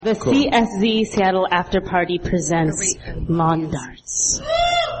The CSZ Seattle After Party presents Mondarts.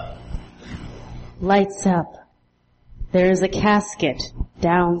 Lights up. There is a casket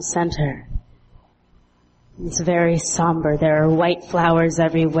down center. It's very somber. There are white flowers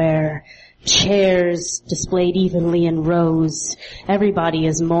everywhere. Chairs displayed evenly in rows. Everybody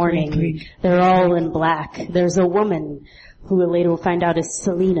is mourning. They're all in black. There's a woman who we later will find out is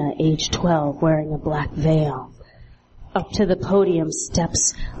Selena, age 12, wearing a black veil. Up to the podium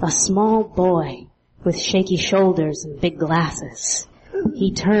steps a small boy with shaky shoulders and big glasses.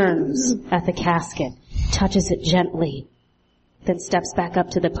 He turns at the casket, touches it gently, then steps back up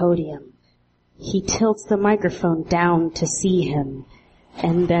to the podium. He tilts the microphone down to see him,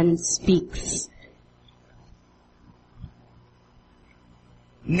 and then speaks.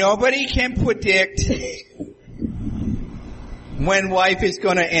 Nobody can predict when life is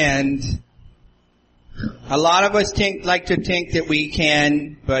going to end. A lot of us like to think that we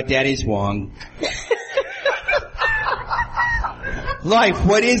can, but that is wrong. Life,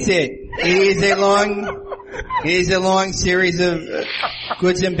 what is it? It is a long series of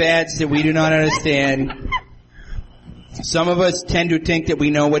goods and bads that we do not understand. Some of us tend to think that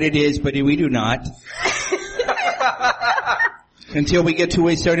we know what it is, but we do not. Until we get to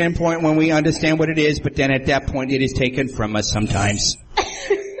a certain point when we understand what it is, but then at that point it is taken from us sometimes.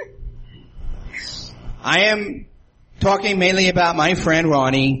 I am talking mainly about my friend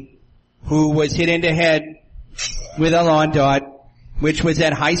Ronnie, who was hit in the head with a lawn dart, which was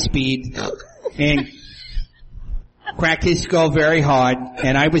at high speed, and cracked his skull very hard,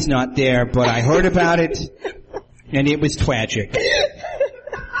 and I was not there, but I heard about it, and it was tragic.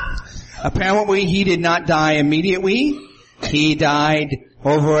 Apparently he did not die immediately. He died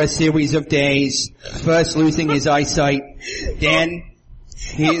over a series of days, first losing his eyesight, then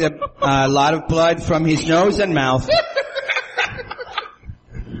a lot of blood from his nose and mouth.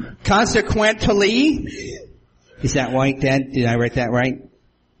 Consequently, is that right, Dad? Did I write that right?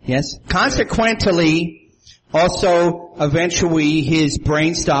 Yes? Consequently, also, eventually his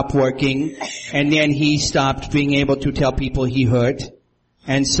brain stopped working, and then he stopped being able to tell people he hurt.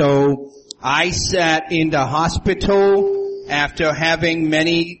 And so, I sat in the hospital after having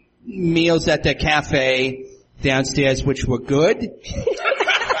many meals at the cafe downstairs, which were good.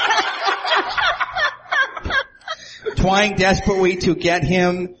 Trying desperately to get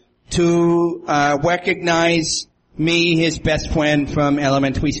him to recognize me, his best friend from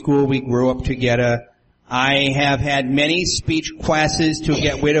elementary school. We grew up together. I have had many speech classes to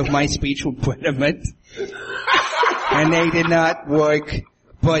get rid of my speech impediment, and they did not work.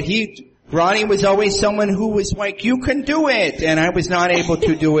 But Ronnie was always someone who was like, you can do it, and I was not able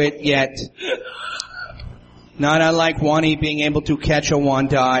to do it yet. Not unlike Ronnie being able to catch a wand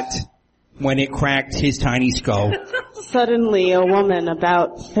dart when it cracked his tiny skull. Suddenly, a woman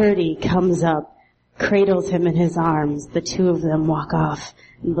about 30 comes up, cradles him in his arms. The two of them walk off,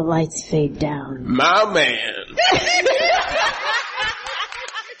 and the lights fade down. My man.